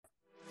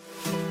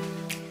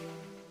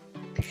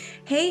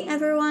Hey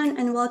everyone,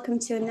 and welcome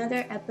to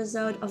another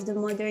episode of the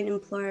Modern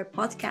Employer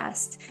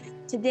podcast.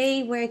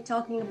 Today we're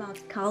talking about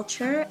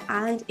culture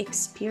and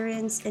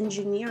experience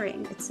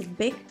engineering. It's a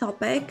big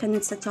topic, and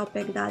it's a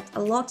topic that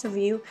a lot of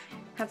you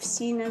have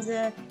seen as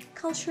a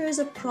culture as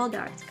a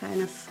product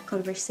kind of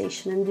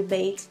conversation and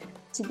debate.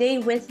 Today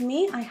with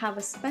me, I have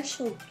a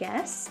special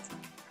guest.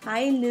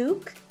 Hi,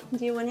 Luke.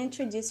 Do you want to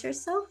introduce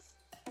yourself?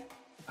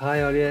 Hi,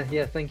 Olia.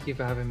 Yeah, thank you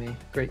for having me.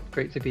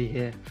 Great to be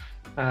here.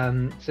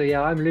 I'm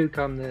Luke.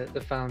 I'm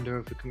the founder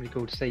of a company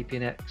called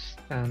Sapien X,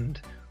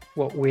 and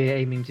what we're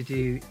aiming to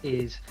do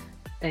is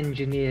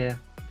engineer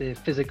the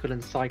physical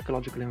and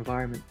psychological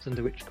environments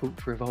under which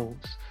culture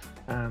evolves.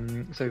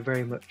 So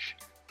very much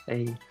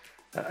a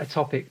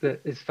topic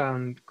that has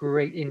found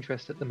great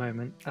interest at the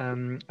moment.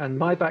 And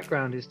my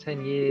background is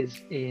 10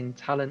 years in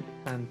talent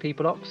and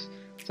people ops.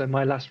 So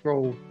my last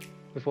role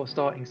before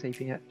starting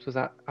Sapien X was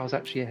that I was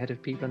actually a head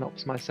of people and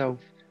ops myself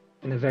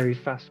in a very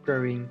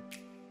fast-growing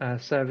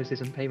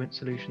services and payment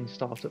solutions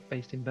startup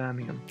based in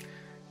Birmingham,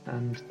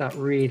 and that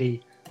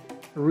really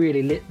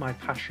lit my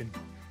passion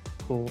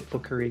for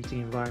creating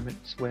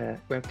environments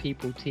where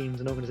people, teams,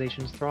 and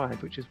organizations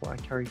thrive, which is what I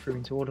carry through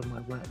into all of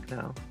my work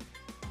now.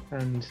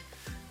 And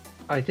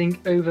I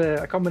think over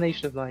a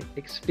combination of like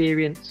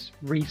experience,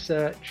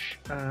 research,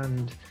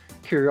 and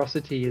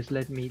curiosity has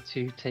led me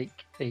to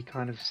take a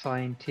kind of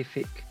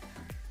scientific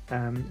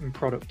and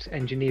product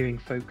engineering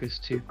focus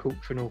to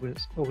culture and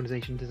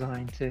organization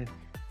design to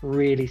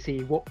really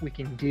see what we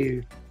can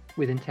do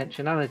with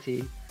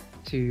intentionality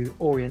to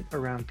orient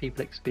around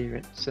people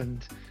experience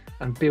and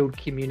build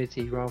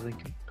community rather than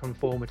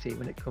conformity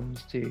when it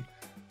comes to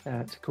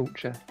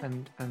culture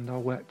and our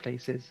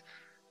workplaces.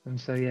 And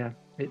so yeah,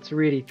 it's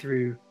really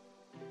through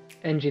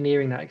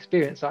engineering that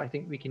experience that I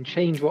think we can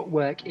change what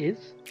work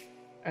is,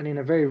 and in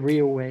a very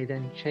real way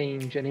then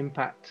change and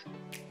impact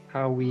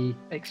how we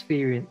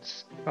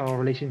experience our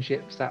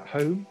relationships at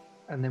home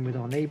and then with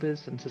our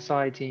neighbors and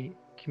society,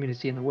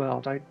 community, and the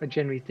world. I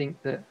generally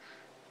think that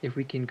if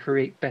we can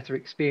create better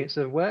experiences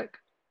of work,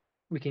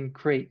 we can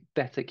create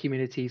better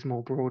communities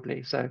more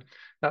broadly. So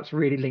that's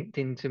really linked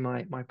into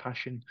my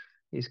passion,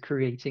 is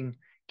creating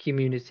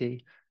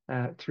community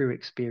through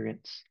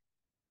experience.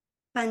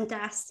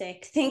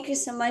 Fantastic. Thank you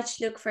so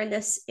much, Luke, for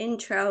this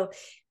intro.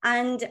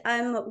 And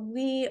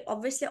we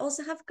obviously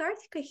also have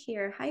Karthika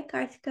here. Hi,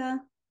 Karthika.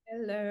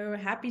 Hello,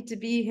 happy to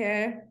be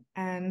here.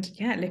 And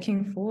yeah,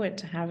 looking forward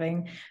to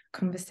having a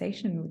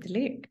conversation with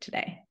Luke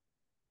today.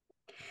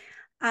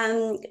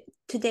 Um,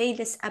 Today,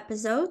 this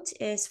episode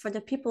is for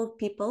the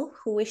people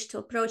who wish to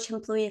approach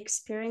employee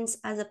experience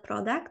as a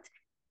product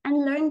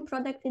and learn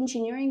product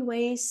engineering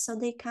ways so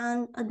they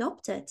can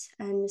adopt it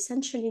and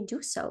essentially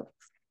do so.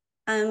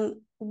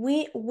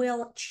 We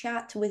will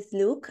chat with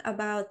Luke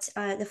about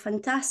the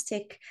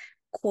fantastic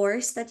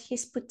course that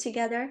he's put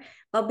together.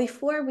 But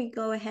before we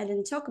go ahead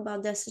and talk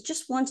about this, I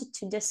just wanted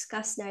to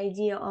discuss the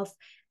idea of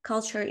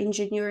culture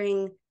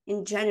engineering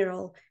in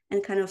general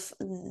and kind of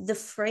the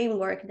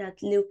framework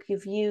that, Luke,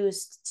 you've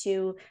used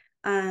to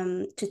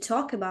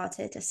talk about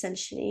it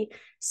essentially.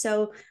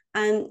 So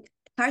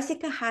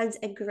Karthika had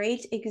a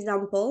great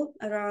example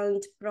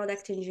around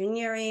product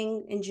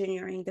engineering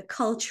the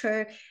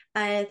culture,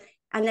 and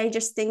I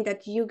just think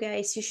that you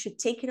should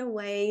take it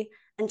away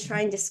and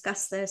try and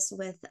discuss this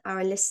with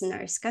our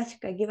listeners.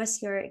 Karthika, give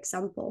us your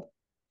example.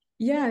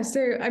 Yeah,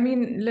 so I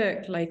mean,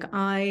 look, like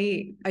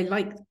I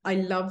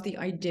love the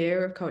idea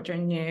of culture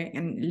engineering,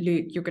 and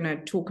Luke, you're going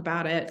to talk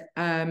about it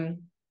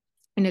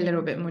in a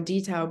little bit more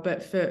detail.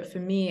 But for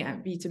me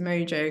at Vita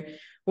Mojo,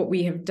 what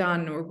we have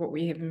done or what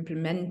we have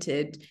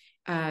implemented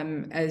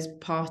as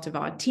part of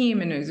our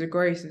team and as a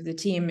growth of the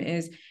team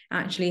is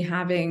actually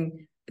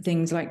having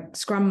things like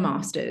Scrum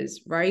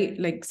Masters, right?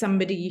 Like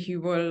somebody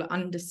who will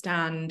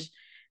understand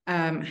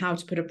how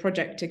to put a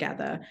project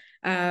together.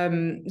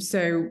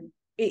 So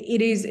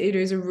it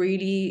is a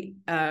really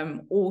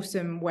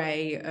awesome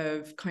way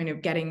of kind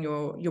of getting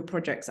your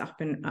projects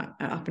up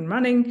and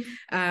running.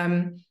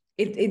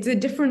 It's a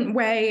different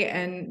way,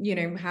 and you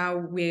know how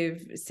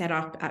we've set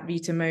up at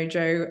Vita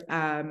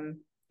Mojo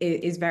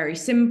is very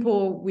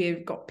simple.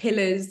 We've got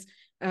pillars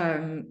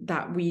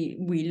that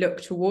we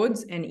look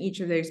towards, and each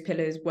of those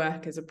pillars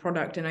work as a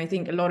product. And I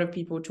think a lot of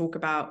people talk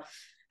about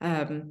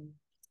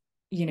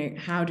you know,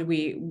 how do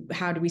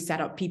we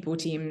set up people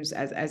teams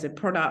as a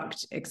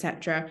product,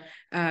 etc.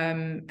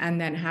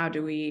 And then how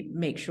do we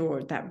make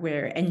sure that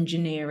we're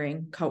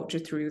engineering culture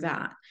through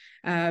that.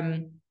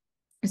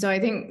 So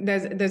I think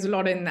there's a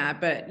lot in there,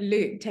 but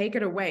Luke, take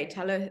it away.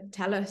 Tell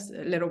us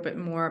a little bit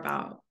more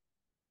about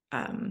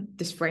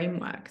this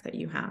framework that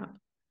you have.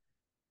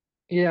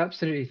 Yeah,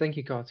 absolutely. Thank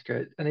you,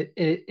 Kartika. And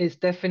it's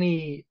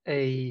definitely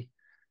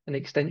an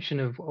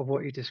extension of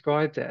what you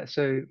described there.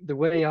 So the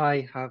way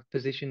I have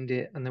positioned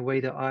it and the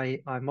way that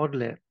I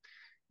model it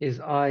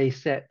is I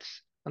set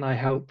and I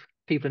help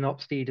people and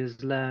ops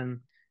leaders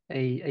learn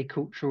a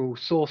cultural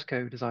source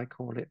code, as I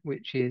call it,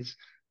 which is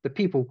the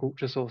people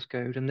culture source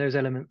code. And those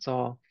elements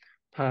are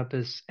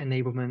purpose,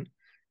 enablement,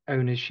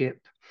 ownership,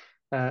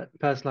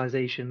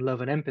 personalization,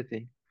 love, and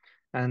empathy.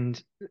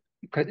 And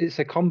it's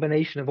a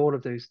combination of all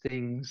of those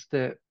things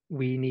that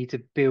we need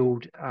to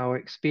build our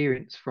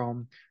experience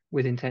from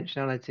with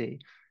intentionality.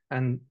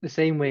 And the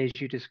same way as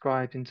you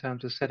described in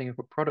terms of setting up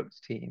a products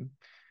team,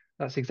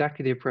 that's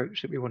exactly the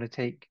approach that we want to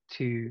take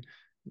to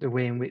the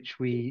way in which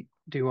we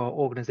do our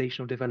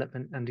organizational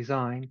development and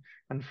design.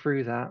 And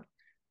through that,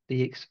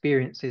 the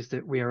experiences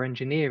that we are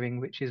engineering,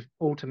 which is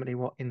ultimately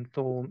what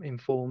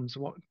informs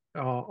what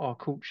our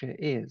culture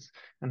is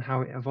and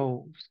how it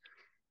evolves.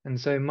 And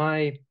so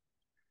my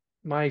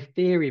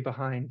theory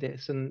behind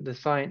this and the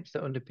science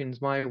that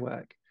underpins my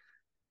work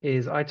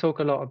is I talk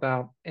a lot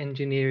about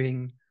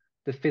engineering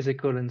the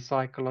physical and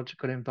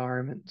psychological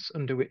environments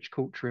under which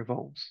culture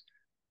evolves,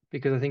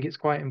 because I think it's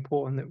quite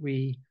important that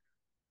we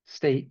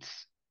state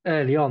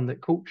early on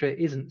that culture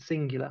isn't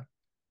singular.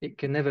 It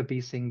can never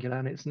be singular,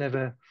 and it's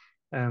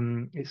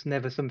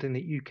never something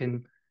that you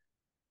can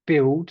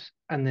build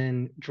and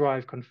then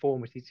drive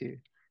conformity to.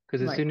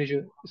 Because Right.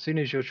 as soon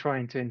as you're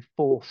trying to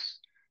enforce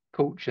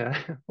culture,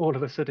 all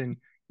of a sudden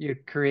you're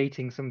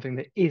creating something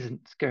that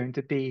isn't going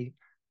to be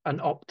an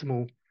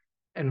optimal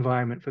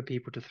environment for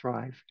people to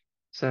thrive.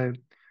 So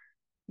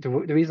the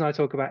reason I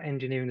talk about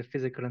engineering the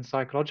physical and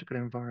psychological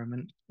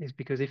environment is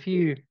because if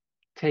you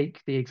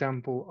take the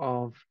example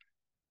of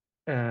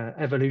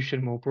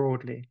evolution more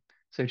broadly,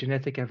 so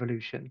genetic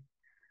evolution,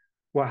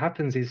 what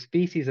happens is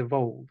species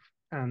evolve,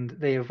 and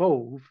they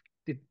evolve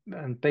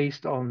and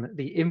based on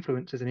the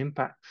influences and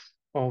impacts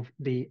of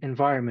the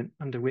environment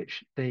under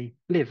which they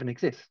live and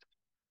exist.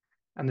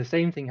 And the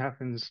same thing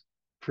happens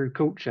through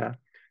culture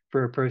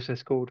through a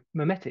process called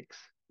memetics,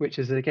 which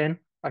is, again,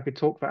 I could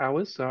talk for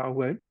hours, so I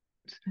won't,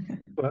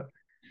 but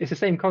it's the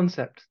same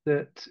concept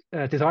that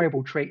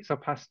desirable traits are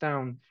passed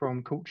down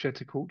from culture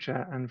to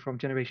culture and from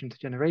generation to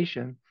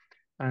generation.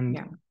 And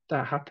Yeah.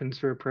 that happens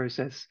through a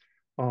process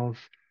of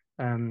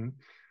um,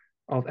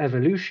 of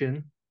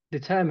evolution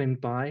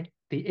determined by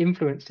the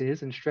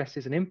influences and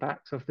stresses and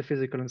impacts of the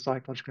physical and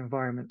psychological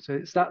environment. So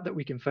it's that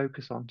we can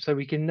focus on. So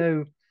we can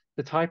know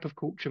the type of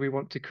culture we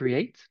want to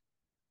create,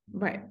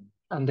 Right.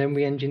 and then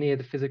we engineer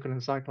the physical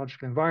and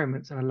psychological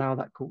environments and allow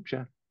that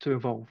culture to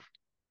evolve.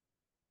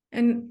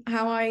 And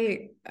how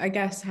I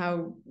guess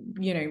how,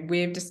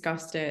 we've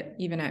discussed it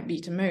even at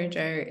Beta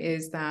Mojo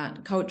is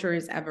that culture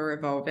is ever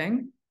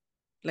evolving,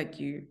 like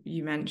you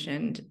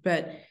mentioned,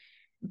 but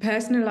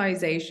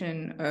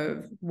personalization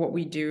of what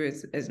we do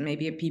as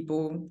maybe a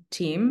people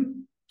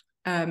team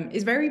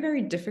is very,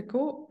 very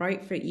difficult,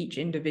 right, for each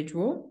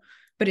individual,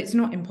 but it's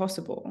not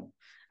impossible.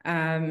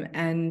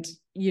 And,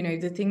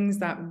 the things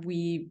that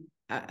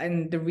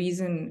and the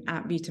reason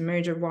at Beta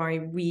Mojo why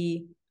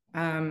we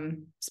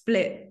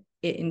split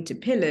it into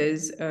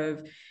pillars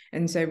of,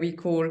 and so we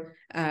call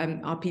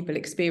our people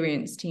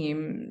experience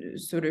team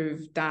sort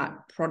of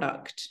that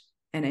product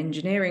and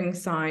engineering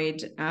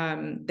side.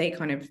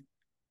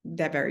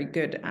 They're very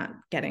good at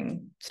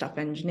getting stuff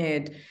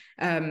engineered.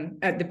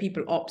 The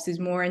people ops is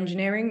more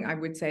engineering. I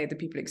would say the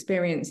people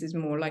experience is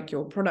more like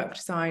your product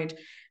side.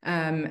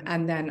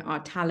 And then our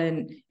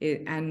talent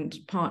and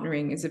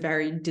partnering is a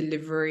very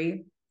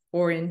delivery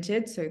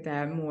oriented. So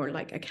they're more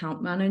like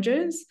account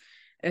managers,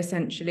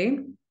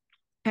 essentially.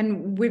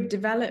 And we've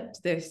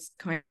developed this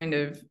kind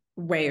of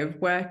way of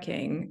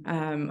working,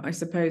 I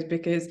suppose,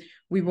 because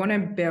we want to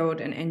build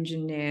and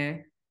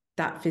engineer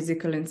that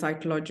physical and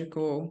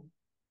psychological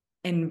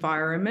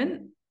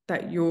environment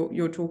that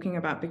you're talking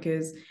about,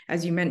 because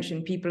as you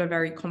mentioned, people are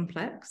very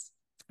complex,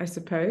 I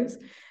suppose,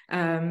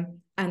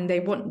 and they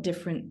want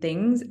different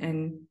things,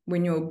 and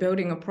when you're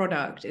building a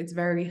product, it's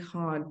very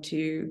hard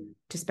to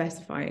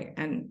specify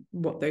and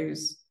what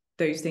those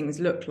things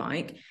look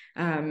like,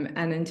 and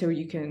until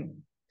you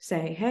can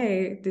say,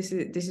 hey, this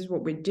is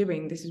what we're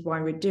doing, this is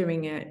why we're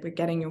doing it, we're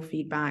getting your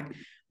feedback,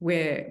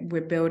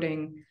 we're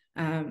building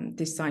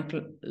this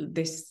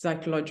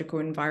psychological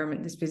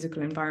environment, this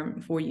physical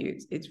environment for you.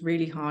 It's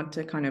really hard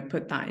to kind of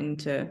put that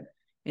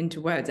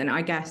into words. And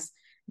I guess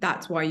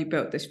that's why you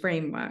built this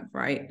framework,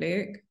 right,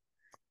 Luke?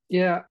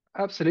 Yeah,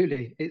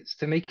 absolutely. It's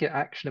to make it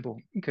actionable,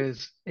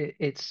 because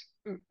it's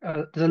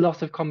there's a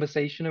lot of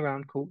conversation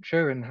around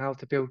culture and how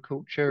to build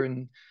culture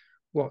and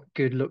what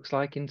good looks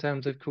like in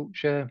terms of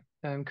culture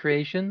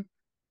creation,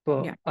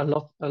 but Yeah. a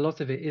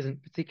lot of it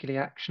isn't particularly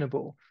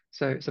actionable.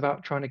 So it's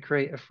about trying to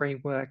create a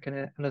framework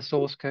and a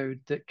source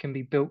code that can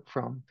be built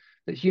from,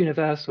 that's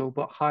universal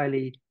but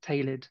highly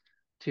tailored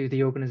to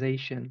the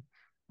organization.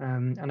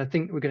 And I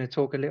think we're going to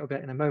talk a little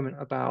bit in a moment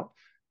about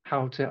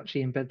how to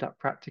actually embed that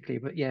practically.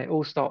 But yeah, it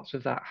all starts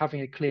with that,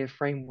 having a clear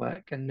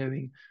framework and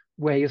knowing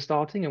where you're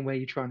starting and where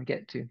you're trying to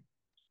get to.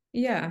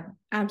 Yeah,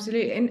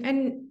 absolutely.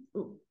 And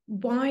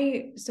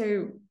why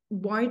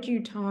do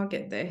you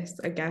target this,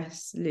 I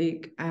guess,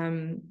 Luke,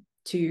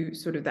 to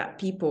sort of that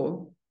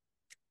people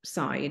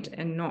side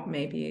and not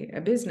maybe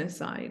a business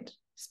side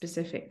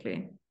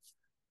specifically?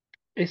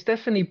 It's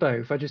definitely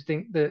both. I just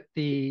think that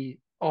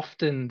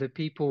often the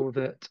people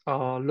that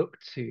are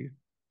looked to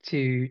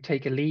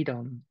take a lead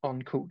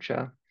on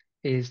culture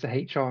is the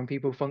HR and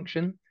people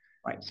function.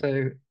 Right.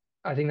 So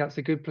I think that's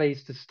a good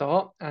place to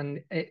start.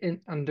 And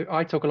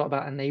I talk a lot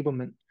about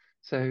enablement.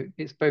 So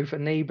it's both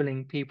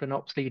enabling people and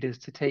ops leaders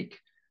to take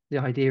the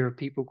idea of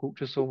people,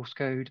 culture, source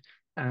code,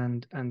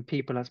 and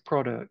people as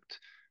product,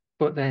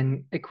 but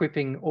then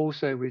equipping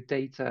also with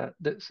data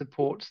that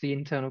supports the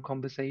internal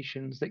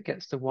conversations that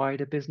gets the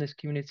wider business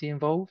community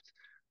involved,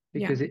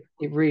 Yeah. because it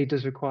really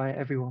does require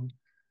everyone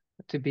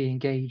to be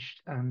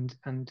engaged and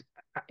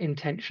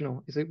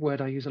intentional is a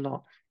word I use a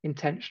lot,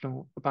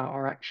 intentional about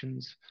our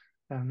actions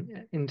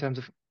in terms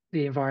of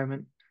the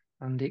environment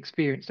and the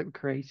experience that we're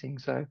creating.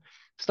 So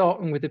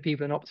starting with the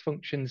people and ops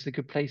function is a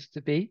good place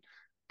to be,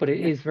 but it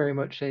Yeah. is very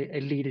much a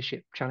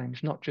leadership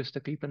challenge, not just a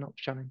people and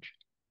ops challenge.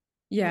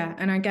 Yeah.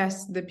 And I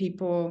guess the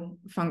people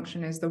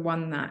function is the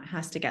one that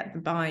has to get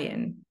the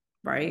buy-in,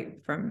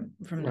 right, from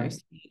Right.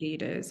 those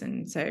leaders.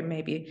 And so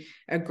maybe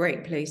a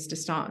great place to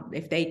start,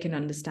 if they can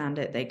understand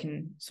it, they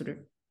can sort of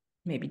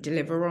maybe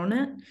deliver on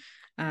it.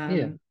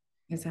 Yeah.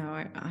 Is how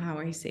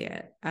I see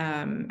it.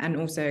 And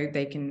also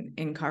they can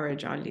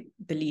encourage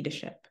the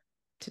leadership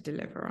to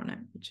deliver on it,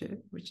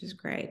 which is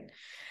great.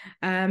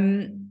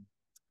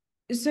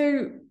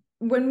 So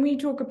when we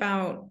talk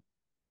about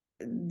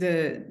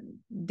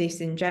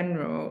this in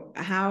general,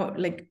 how,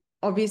 like,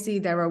 obviously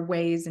there are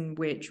ways in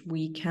which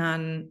we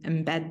can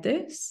embed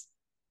this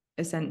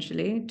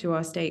essentially to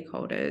our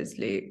stakeholders,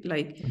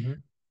 like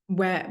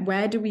Mm-hmm.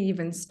 where do we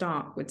even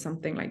start with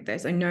something like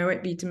this? I know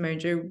at Beta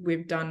Mojo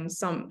we've done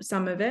some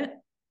of it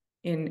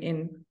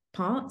in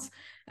parts,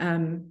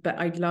 but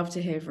I'd love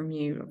to hear from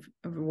you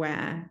of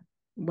where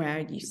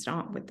you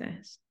start with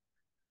this.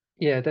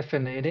 Yeah,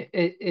 definitely. And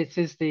it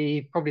is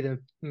probably the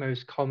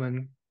most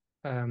common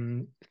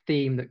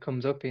theme that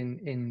comes up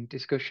in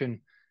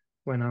discussion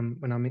when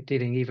I'm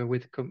dealing either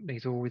with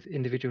companies or with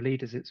individual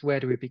leaders. It's where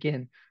do we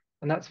begin?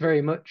 And that's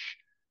very much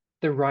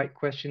the right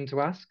question to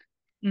ask.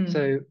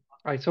 So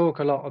I talk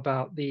a lot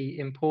about the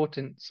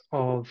importance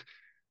of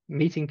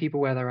meeting people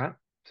where they're at.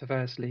 So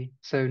firstly,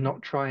 so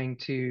not trying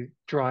to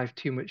drive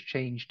too much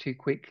change too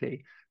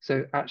quickly.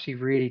 So actually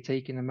really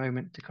taking a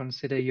moment to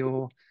consider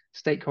your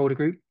stakeholder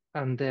group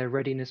and their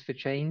readiness for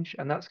change.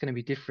 And that's going to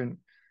be different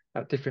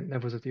at different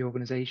levels of the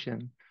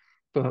organization.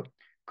 But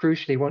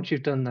crucially, once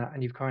you've done that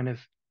and you've kind of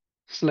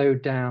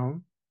slowed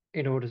down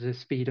in order to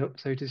speed up,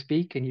 so to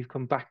speak, and you've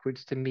come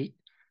backwards to meet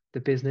the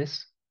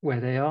business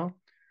where they are,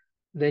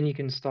 then you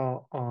can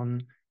start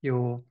on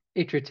your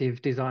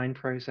iterative design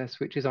process,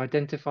 which is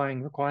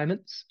identifying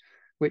requirements,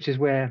 which is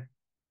where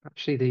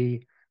actually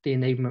the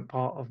enablement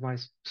part of my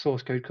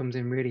source code comes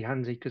in really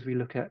handy, because we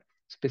look at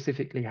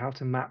specifically how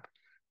to map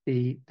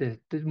the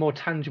more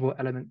tangible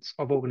elements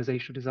of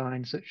organizational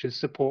design, such as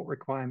support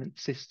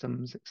requirements,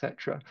 systems,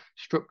 etc.,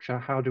 structure.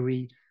 How do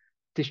we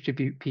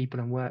distribute people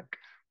and work?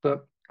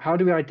 But how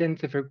do we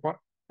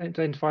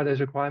identify those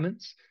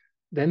requirements,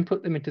 then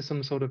put them into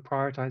some sort of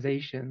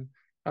prioritization?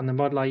 And the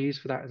model I use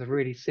for that is a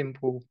really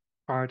simple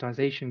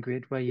prioritization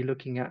grid where you're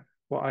looking at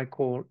what I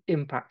call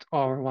impact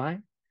ROI.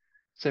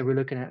 So we're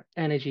looking at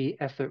energy,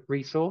 effort,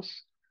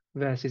 resource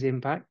versus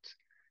impact.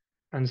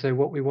 And so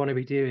what we want to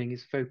be doing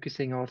is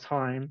focusing our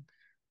time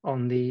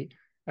on the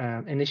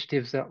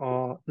initiatives that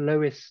are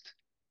lowest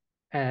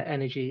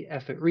energy,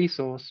 effort,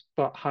 resource,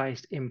 but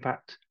highest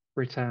impact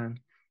return.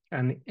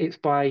 And it's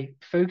by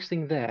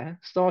focusing there,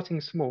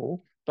 starting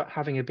small, but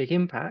having a big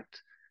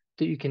impact,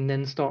 that you can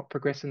then start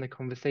progressing the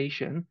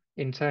conversation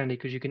internally,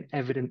 because you can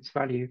evidence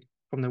value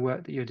from the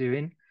work that you're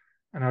doing.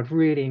 And I'd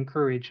really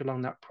encourage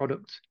along that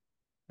product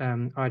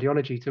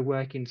ideology to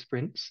work in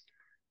sprints,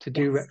 to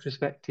do Yes.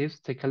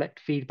 retrospectives, to collect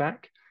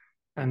feedback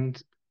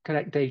and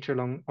collect data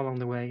along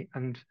the way,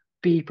 and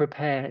be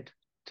prepared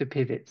to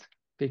pivot,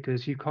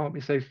 because you can't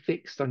be so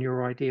fixed on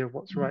your idea of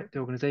what's right for the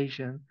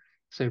organization.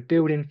 So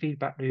build in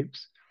feedback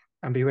loops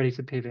and be ready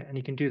to pivot. And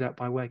you can do that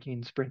by working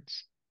in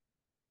sprints.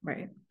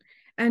 Right.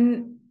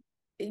 And,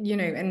 you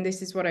know, and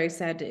this is what I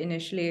said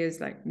initially, is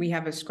like, we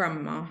have a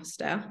Scrum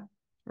Master,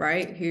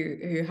 right,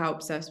 who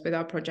helps us with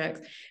our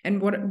projects.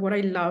 And what I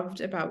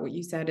loved about what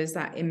you said is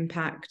that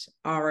impact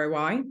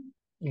ROI.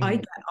 I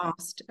get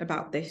asked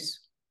about this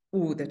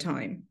all the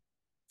time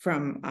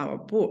from our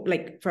board,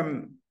 like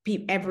from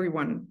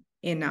everyone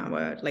in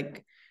our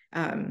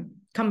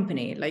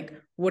company, like,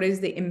 what is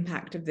the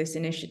impact of this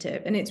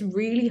initiative? And it's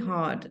really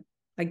hard,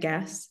 I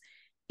guess,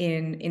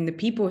 in the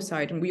people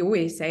side, and we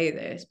always say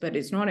this, but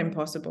it's not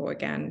impossible.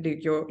 Again,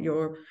 Luke,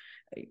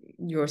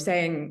 you're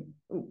saying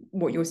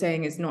what you're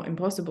saying is not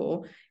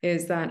impossible,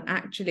 is that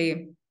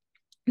actually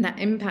that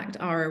impact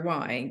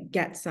ROI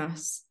gets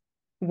us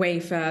way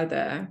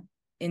further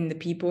in the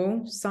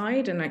people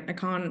side. And I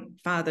can't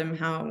fathom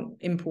how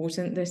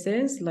important this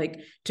is, like,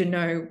 to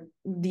know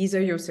these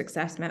are your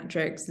success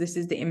metrics, this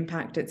is the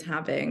impact it's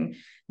having,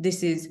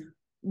 this is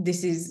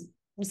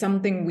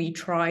something we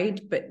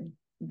tried but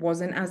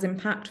wasn't as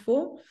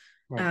impactful.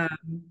 Right.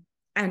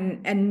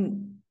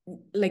 And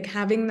like,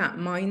 having that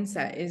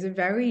mindset is a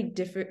very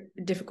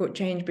difficult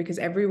change, because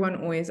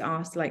everyone always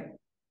asks, like,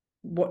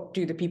 what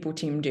do the people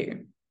team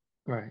do?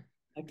 Right.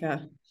 Like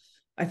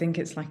I think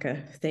it's like a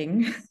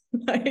thing.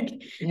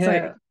 Like,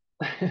 Yeah.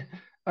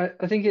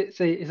 I think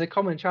it's a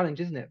common challenge,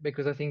 isn't it?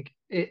 Because I think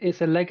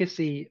it's a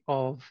legacy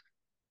of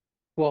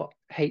what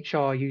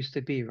HR used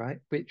to be, right?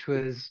 Which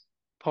was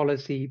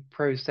policy,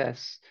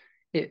 process.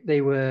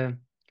 They were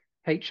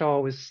HR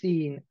was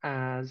seen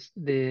as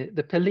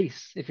the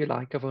police, if you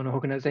like, of an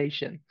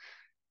organization.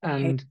 I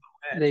hate And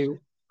that they,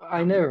 I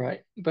word. know,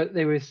 right? But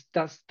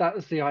that's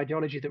the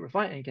ideology that we're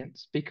fighting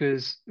against,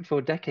 because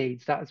for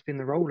decades that has been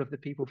the role of the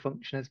people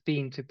function, has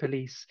been to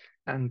police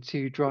and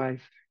to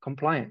drive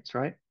compliance,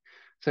 right?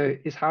 So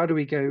it's how do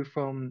we go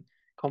from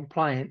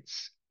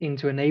compliance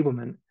into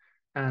enablement?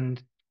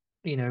 And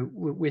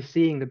we're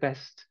seeing the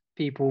best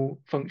people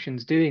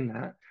functions doing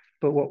that,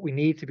 but what we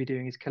need to be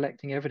doing is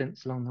collecting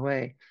evidence along the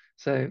way.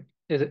 So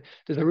there's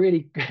a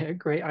really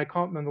great, I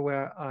can't remember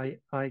where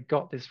I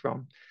got this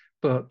from,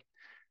 but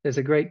there's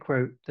a great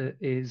quote that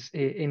is,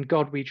 "In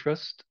God we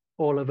trust,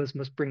 all of us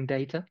must bring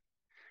data."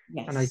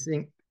 And I Yes.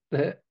 think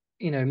that,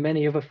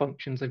 many other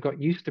functions have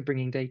got used to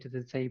bringing data to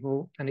the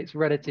table, and it's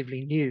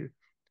relatively new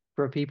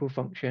for a people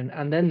function.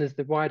 And then there's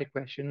the wider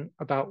question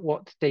about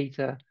what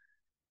data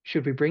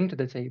should we bring to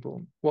the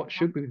table? What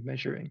should we be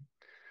measuring?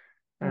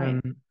 Right.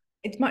 Um,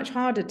 It's much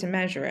harder to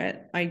measure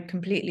it. I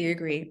completely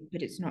agree,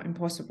 but it's not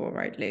impossible,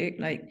 right, Luke?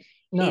 Like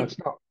no, it it's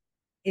not.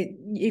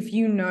 if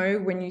you know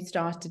when you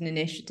start an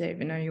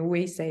initiative, and I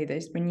always say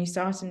this, when you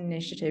start an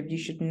initiative, you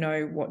should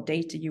know what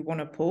data you want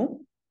to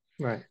pull.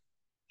 Right.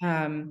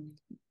 Um,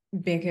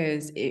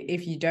 because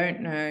if you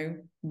don't know,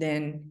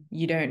 then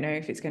you don't know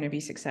if it's going to be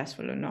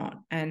successful or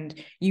not. And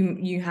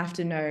you have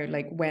to know,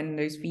 like, when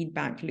those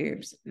feedback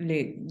loops,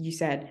 you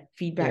said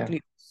feedback Yeah.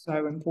 loops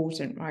so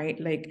important, right?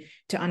 Like,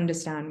 to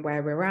understand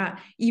where we're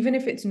at, even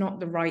if it's not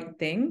the right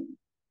thing,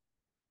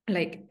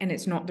 like, and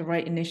it's not the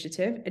right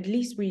initiative, at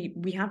least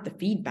we have the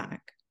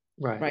feedback,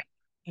 Right. right,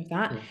 of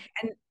that. Yeah.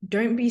 And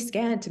don't be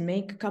scared to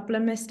make a couple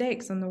of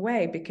mistakes on the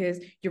way, because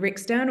your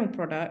external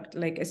product,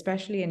 like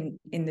especially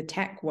in the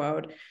tech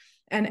world,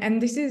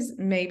 and this is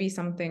maybe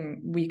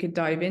something we could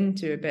dive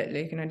into a bit,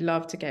 Luke, and I'd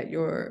love to get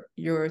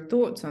your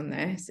thoughts on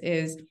this,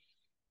 is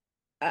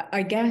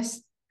I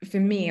guess for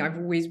me, I've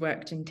always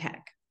worked in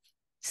tech.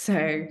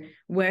 So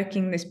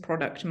working this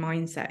product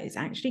mindset is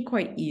actually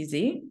quite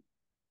easy,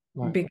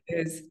 Right.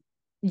 because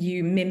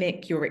you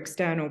mimic your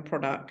external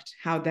product,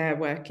 how they're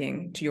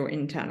working, to your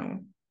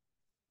internal,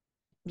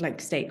 like,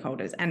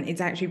 stakeholders. And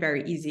it's actually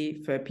very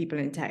easy for people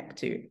in tech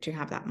to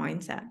have that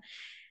mindset.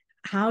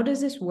 How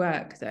does this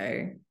work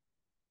though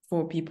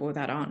for people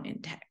that aren't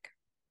in tech?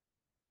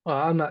 Well,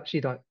 I'm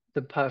actually like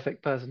the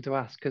perfect person to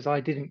ask, because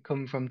I didn't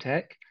come from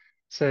tech.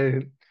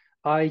 So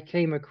I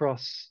came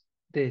across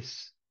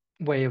this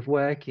way of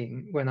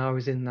working when I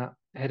was in that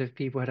head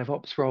of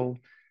ops role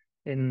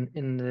in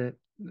the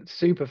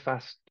super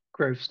fast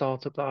growth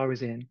startup that I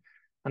was in.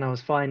 And I was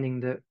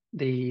finding that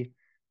the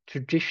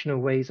traditional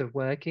ways of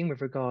working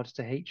with regards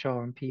to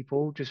HR and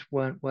people just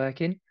weren't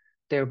working.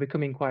 They were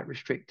becoming quite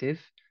restrictive.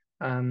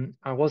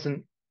 I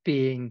wasn't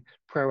being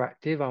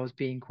proactive, I was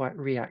being quite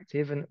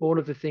reactive. And all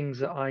of the things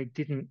that I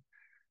didn't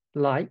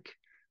like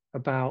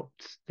about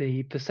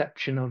the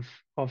perception of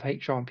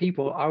HR and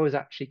people, I was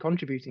actually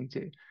contributing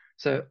to.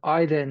 So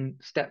I then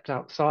stepped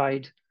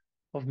outside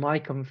of my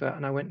comfort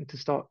and I went to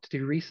start to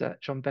do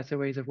research on better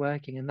ways of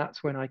working. And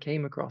that's when I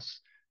came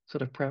across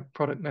sort of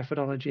product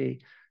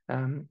methodology.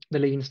 The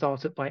Lean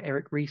Startup by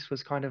Eric Ries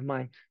was kind of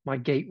my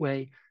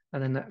gateway,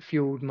 and then that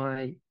fueled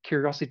my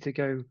curiosity to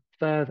go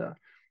further.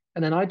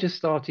 And then I just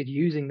started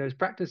using those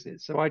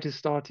practices. So I just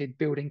started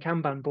building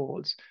Kanban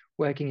boards,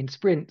 working in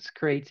sprints,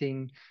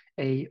 creating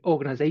a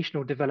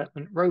organizational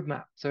development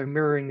roadmap. So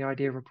mirroring the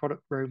idea of a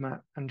product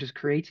roadmap and just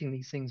creating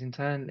these things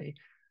internally.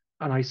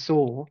 And I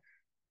saw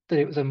that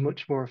it was a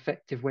much more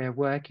effective way of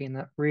working.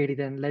 That really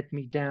then led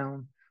me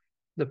down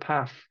the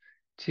path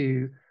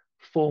to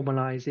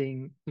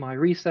formalizing my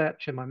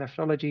research and my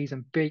methodologies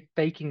and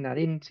baking that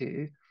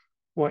into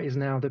what is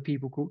now the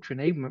People Culture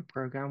Enablement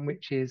Program,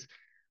 which is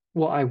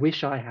what I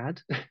wish I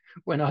had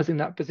when I was in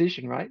that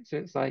position, right? So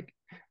it's like,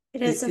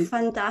 It is a it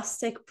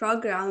fantastic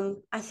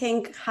program. I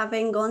think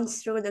having gone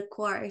through the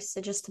course,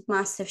 just a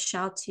massive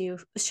shout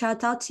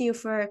out to you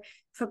for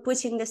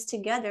putting this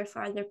together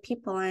for other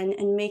people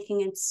and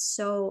making it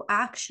so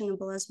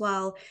actionable as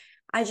well.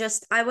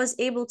 I was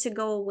able to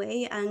go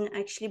away and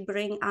actually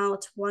bring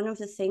out one of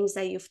the things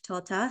that you've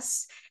taught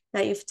us,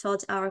 that you've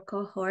taught our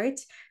cohort.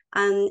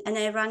 And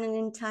I ran an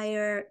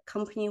entire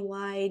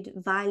company-wide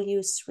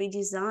values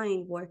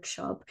redesign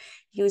workshop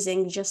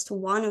using just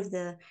one of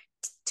the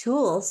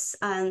tools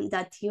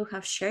that you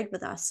have shared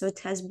with us. So it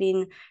has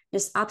been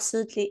just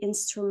absolutely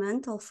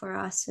instrumental for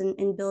us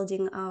in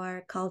building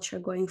our culture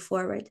going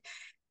forward.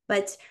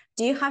 But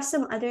do you have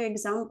some other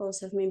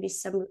examples of maybe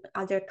some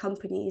other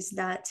companies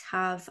that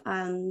have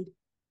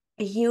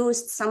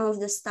used some of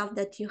the stuff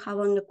that you have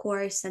on the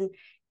course and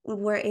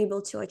were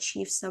able to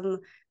achieve some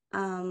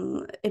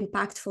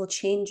impactful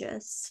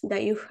changes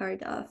that you've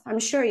heard of? I'm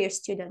sure your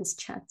students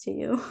chat to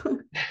you.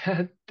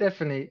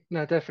 definitely,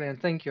 no, definitely,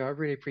 and thank you. I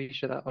really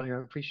appreciate that, Ollie. I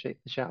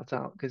appreciate the shout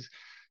out, because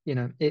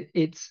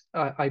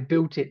I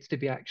built it to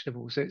be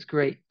actionable. So it's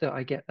great that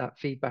I get that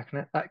feedback,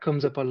 and that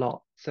comes up a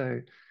lot.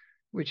 So,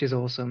 which is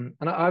awesome.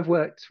 And I've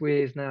worked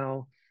with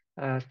now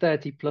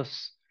 30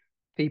 plus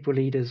people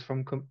leaders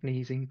from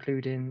companies,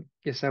 including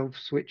yourself,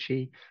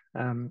 Switchy,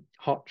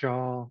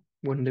 Hotjar,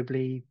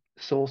 Wonderbly,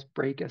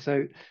 Sourcebreaker.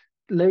 So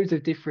loads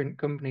of different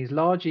companies,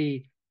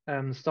 largely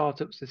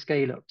startups to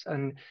scale ups.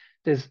 And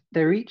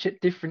they're each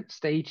at different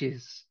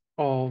stages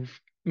of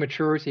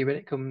maturity when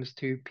it comes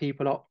to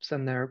people ops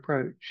and their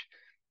approach.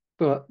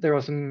 But there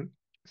are some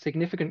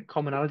significant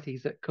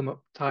commonalities that come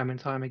up time and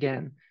time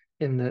again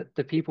in that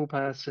the people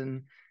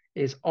person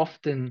is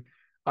often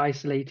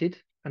isolated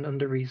and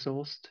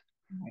under-resourced,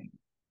 Right.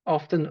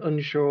 often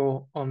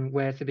unsure on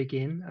where to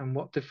begin and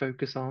what to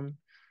focus on,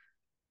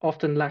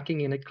 often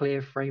lacking in a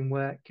clear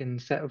framework and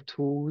set of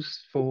tools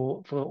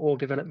for org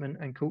development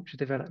and culture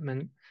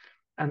development,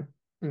 and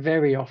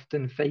very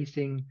often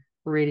facing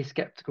really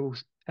skeptical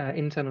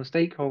internal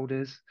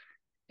stakeholders,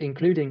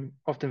 including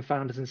often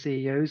founders and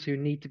CEOs who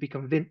need to be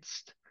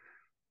convinced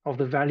of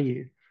the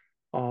value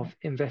of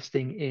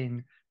investing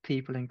in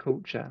people and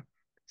culture.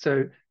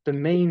 So the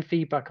main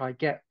feedback I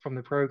get from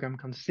the program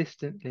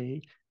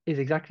consistently is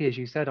exactly as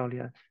you said,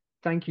 Olia.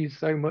 Thank you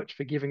so much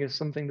for giving us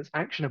something that's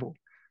actionable,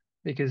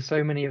 because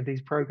so many of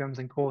these programs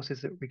and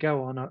courses that we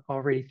go on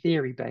are really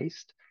theory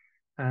based.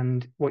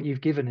 And what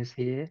you've given us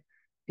here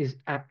is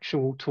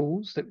actual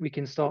tools that we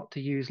can start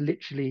to use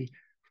literally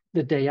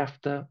the day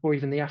after or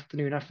even the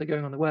afternoon after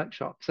going on the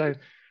workshop. So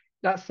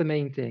that's the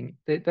main thing.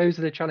 Those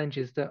are the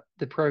challenges that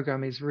the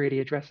program is really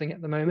addressing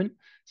at the moment.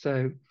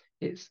 So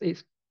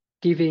it's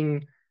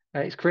giving,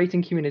 it's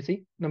creating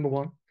community, number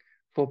one,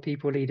 for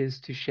people leaders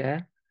to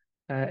share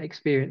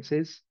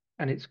experiences,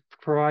 and it's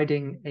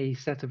providing a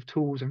set of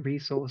tools and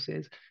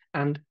resources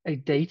and a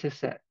data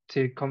set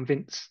to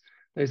convince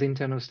those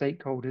internal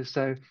stakeholders.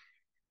 So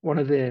one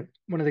of the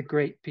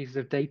great pieces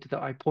of data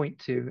that I point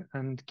to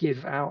and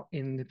give out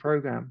in the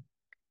program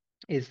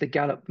is the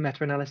Gallup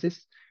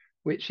meta-analysis,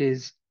 which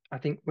is, I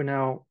think we're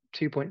now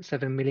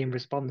 2.7 million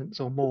respondents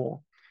or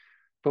more.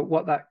 But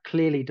what that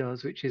clearly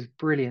does, which is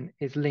brilliant,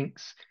 is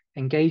links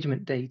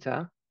engagement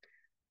data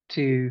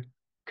to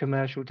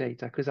commercial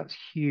data, because that's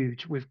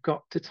huge. We've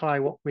got to tie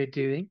what we're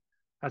doing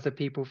as a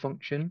people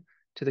function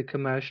to the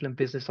commercial and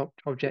business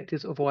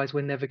objectives. Otherwise,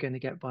 we're never going to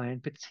get buy-in,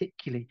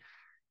 particularly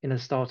in a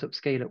startup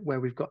scale up where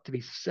we've got to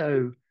be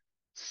so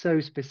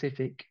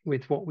specific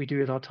with what we do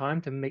with our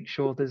time to make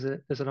sure there's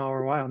an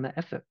ROI on that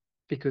effort,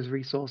 because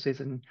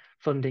resources and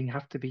funding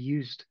have to be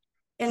used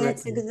And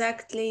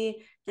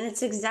correctly.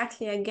 it's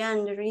exactly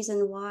again the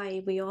reason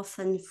why we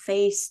often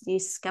face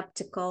these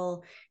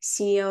skeptical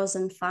CEOs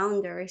and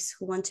founders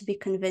who want to be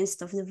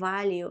convinced of the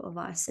value of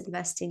us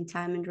investing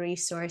time and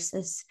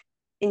resources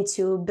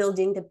into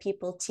building the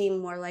people team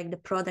more like the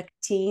product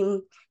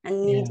team,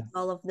 and need Yeah,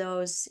 all of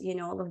those,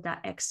 all of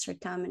that extra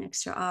time and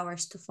extra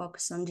hours to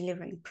focus on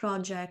delivering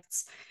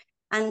projects.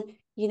 And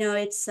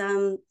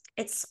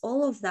it's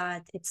all of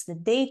that. It's the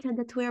data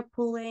that we're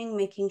pulling,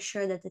 making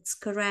sure that it's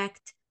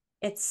correct.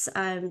 It's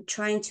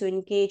trying to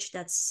engage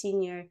that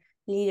senior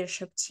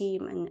leadership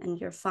team and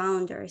your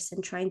founders,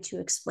 and trying to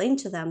explain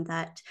to them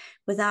that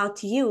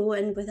without you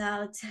and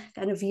without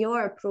kind of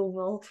your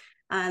approval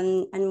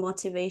and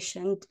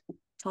motivation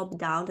top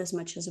down, as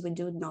much as we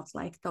do not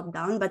like top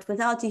down, but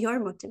without your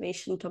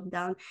motivation top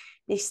down,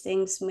 these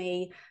things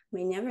may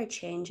never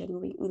change, and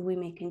we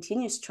may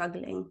continue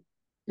struggling.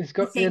 it's I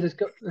got yeah, think,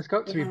 there's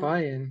got to be yeah,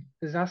 buy-in.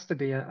 There has to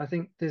be. I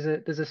think there's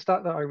a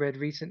stat that I read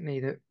recently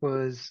that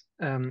was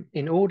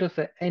in order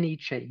for any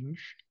change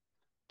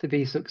to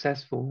be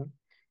successful,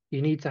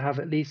 you need to have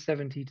at least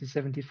 70 to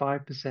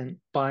 75%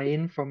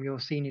 buy-in from your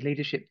senior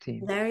leadership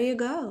team. there you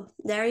go.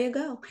 There you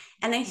go.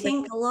 And I Yeah.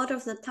 think a lot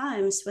of the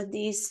times with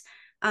these,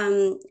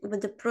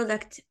 with the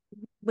product,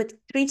 with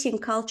treating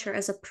culture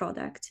as a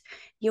product,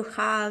 you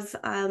have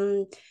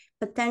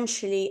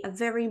potentially a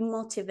very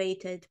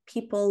motivated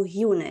people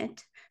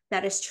unit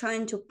that is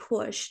trying to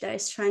push, that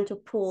is trying to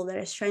pull, that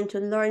is trying to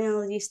learn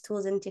all these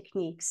tools and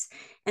techniques.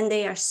 And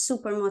they are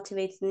super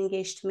motivated and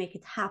engaged to make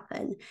it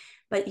happen.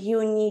 But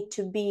you need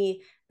to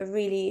be a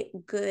really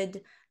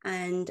good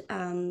and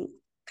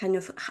kind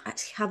of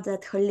have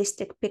that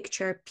holistic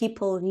picture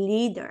people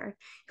leader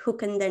who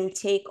can then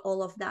take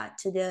all of that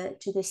to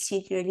the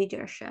senior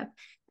leadership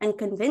and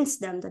convince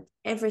them that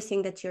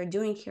everything that you're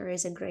doing here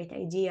is a great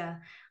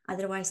idea.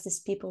 Otherwise, this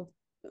people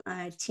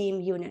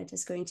team unit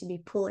is going to be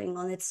pulling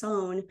on its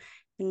own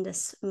in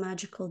this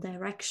magical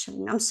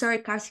direction. I'm sorry,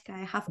 Karthika,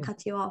 I have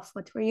cut you off.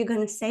 What were you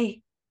going to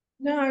say?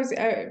 No,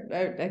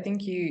 I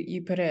think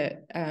you put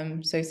it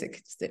so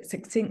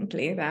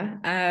succinctly there.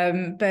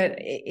 But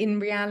in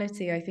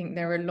reality, I think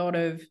there are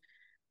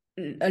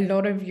a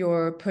lot of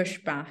your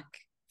pushback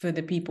for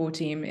the people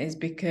team is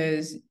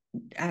because,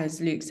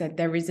 as Luke said,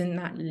 there isn't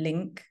that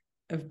link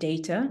of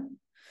data.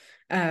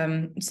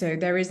 So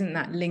there isn't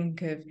that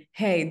link of,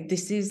 hey,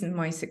 this is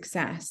my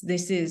success.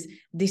 This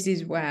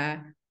is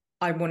where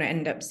I want to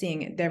end up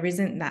seeing it. There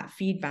isn't that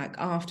feedback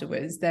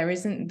afterwards. There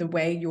isn't the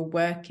way you're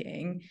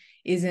working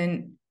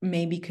isn't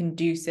maybe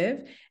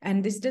conducive.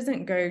 And this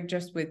doesn't go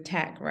just with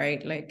tech,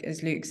 right? Like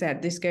as Luke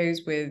said, this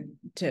goes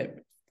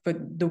for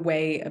the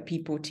way a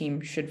people team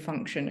should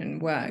function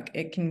and work.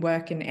 It can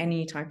work in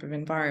any type of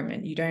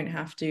environment. You don't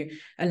have to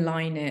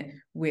align it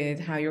with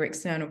how your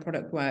external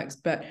product works.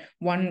 But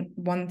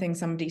one thing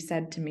somebody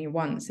said to me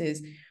once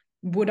is,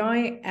 would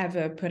I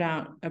ever put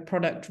out a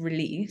product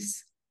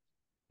release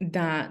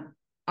that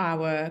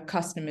our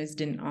customers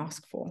didn't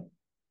ask for,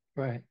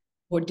 right,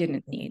 or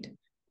didn't need?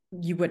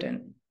 You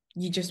wouldn't.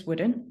 You just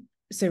wouldn't.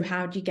 So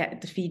how do you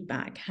get the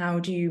feedback? How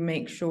do you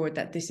make sure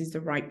that this is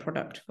the right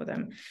product for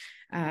them?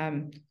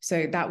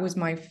 So that was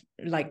my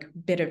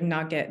bit of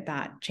nugget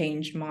that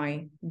changed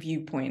my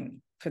viewpoint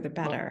for the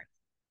better.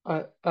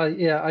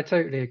 Yeah, I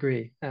totally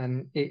agree.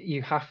 And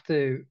you have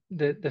to,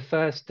 the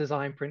first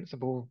design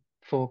principle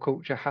for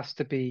culture has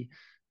to be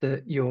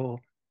that your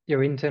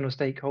internal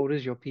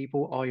stakeholders, your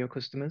people, are your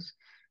customers.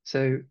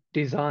 So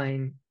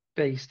design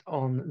based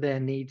on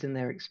their needs and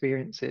their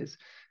experiences.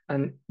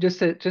 And just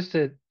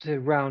to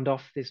round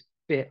off this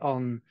bit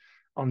on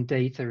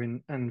data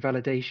and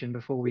validation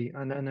before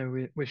I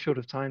know we're short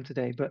of time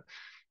today, but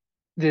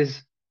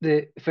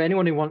for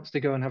anyone who wants to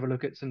go and have a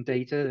look at some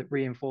data that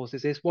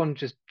reinforces this, one,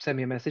 just send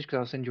me a message because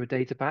I'll send you a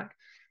data pack.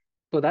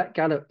 But that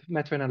Gallup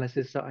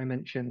meta-analysis that I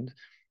mentioned,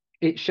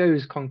 it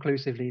shows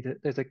conclusively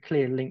that there's a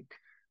clear link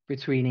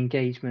between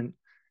engagement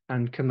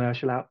and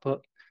commercial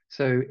output.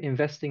 So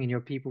investing in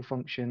your people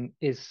function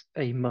is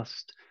a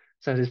must.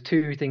 So there's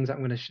two things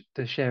I'm going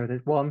to share with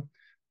it. One,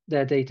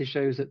 their data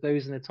shows that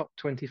those in the top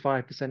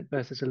 25%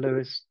 versus the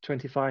lowest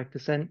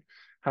 25%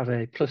 have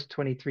a plus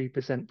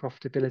 23%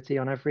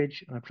 profitability on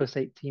average, and a plus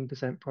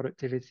 18%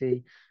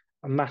 productivity,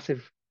 a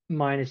massive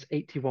minus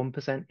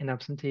 81% in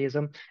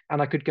absenteeism,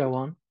 and I could go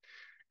on.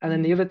 And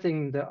then the other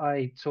thing that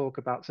I talk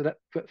about, so that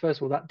first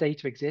of all, that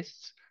data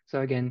exists.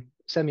 So again,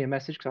 send me a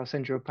message because I'll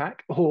send you a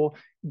pack, or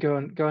go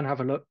and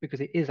have a look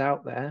because it is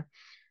out there.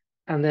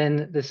 And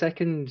then the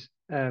second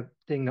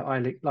thing that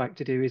I like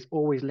to do is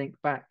always link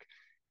back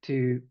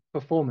to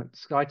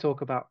performance. I talk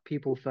about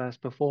people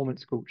first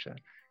performance culture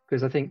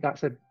because I think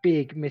that's a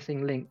big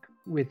missing link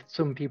with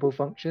some people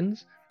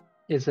functions,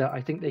 is that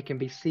I think they can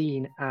be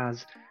seen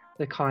as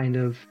the kind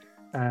of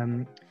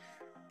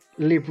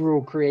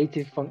liberal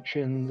creative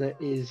function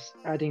that is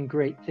adding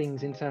great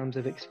things in terms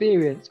of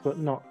experience but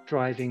not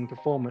driving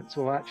performance.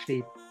 Or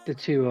actually the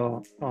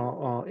two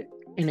are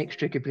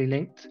inextricably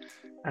linked.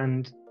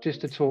 And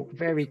just to talk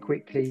very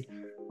quickly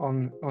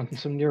on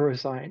some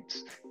neuroscience,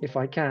 if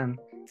I can,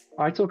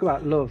 I talk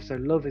about love. So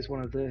love is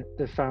one of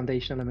the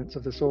foundation elements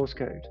of the source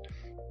code.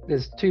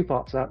 There's two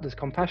parts of that. There's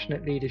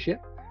compassionate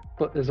leadership,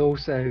 but there's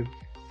also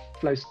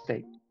flow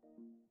state.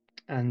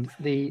 And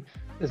there's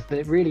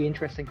the really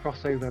interesting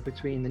crossover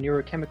between the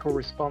neurochemical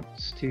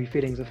response to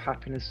feelings of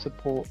happiness,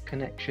 support,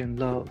 connection,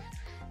 love,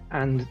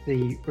 and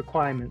the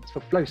requirements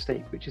for flow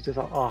state, which is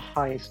our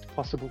highest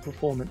possible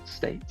performance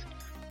state.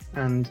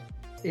 And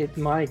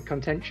my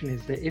contention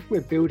is that if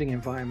we're building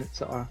environments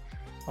that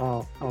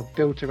are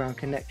built around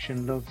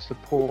connection, love,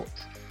 support,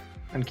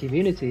 and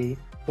community,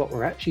 what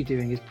we're actually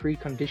doing is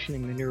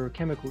preconditioning the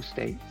neurochemical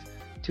state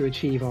to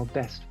achieve our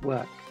best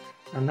work.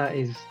 And that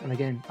is, and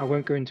again, I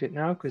won't go into it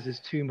now because there's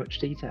too much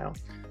detail,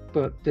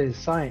 but the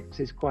science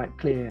is quite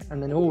clear.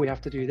 And then all we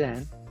have to do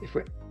then,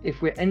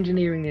 if we're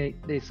engineering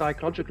the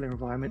psychological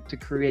environment to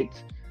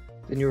create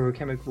the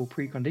neurochemical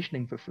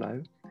preconditioning for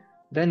flow,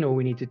 then all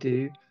we need to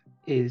do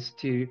is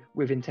to,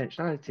 with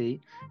intentionality,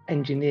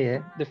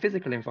 engineer the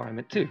physical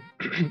environment too.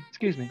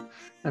 Excuse me.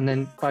 And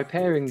then by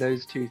pairing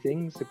those two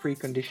things, the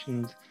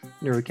preconditioned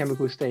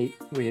neurochemical state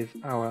with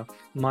our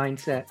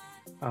mindset,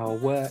 our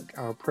work,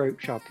 our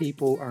approach, our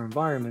people, our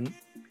environment,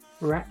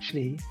 we're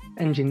actually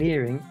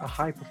engineering a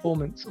high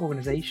performance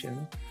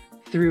organization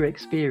through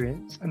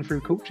experience and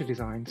through culture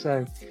design.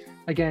 So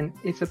again,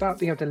 it's about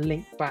being able to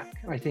link back,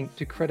 I think,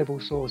 to credible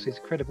sources,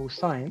 credible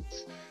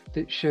science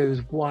that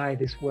shows why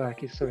this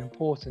work is so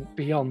important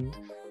beyond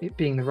it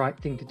being the right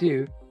thing to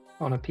do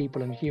on a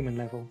people and human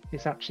level.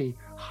 It's actually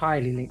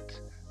highly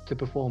linked to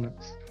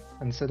performance.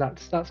 And so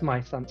that's my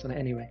stance on it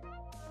anyway.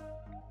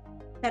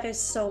 That is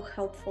so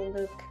helpful,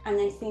 Luke. And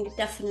I think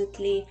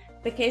definitely,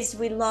 because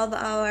we love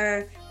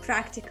our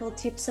practical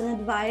tips and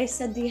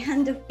advice at the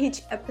end of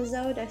each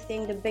episode, I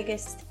think the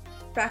biggest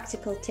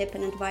practical tip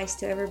and advice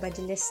to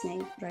everybody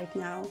listening right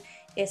now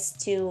is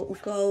to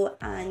go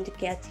and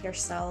get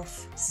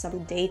yourself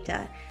some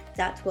data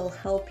that will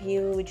help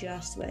you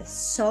just with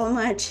so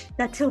much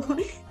that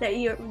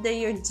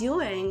you're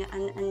doing,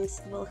 and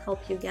will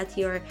help you get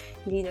your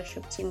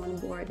leadership team on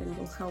board, and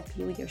will help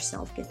you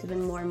yourself get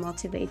even more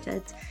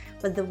motivated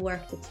with the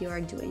work that you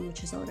are doing,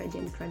 which is already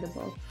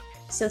incredible.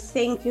 So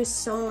thank you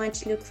so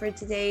much, Luke, for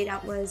today.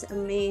 That was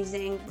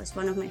amazing. It was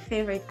one of my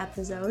favorite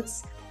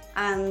episodes.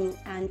 And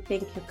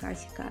thank you,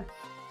 Karthika.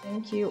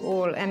 Thank you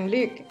all. And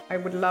Luke, I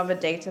would love a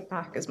data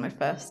pack as my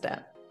first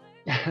step.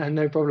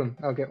 No problem.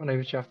 I'll get one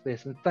over to you after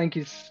this. And thank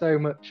you so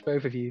much,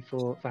 both of you,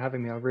 for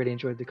having me. I really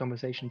enjoyed the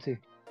conversation too.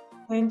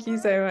 Thank you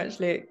so much,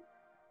 Luke.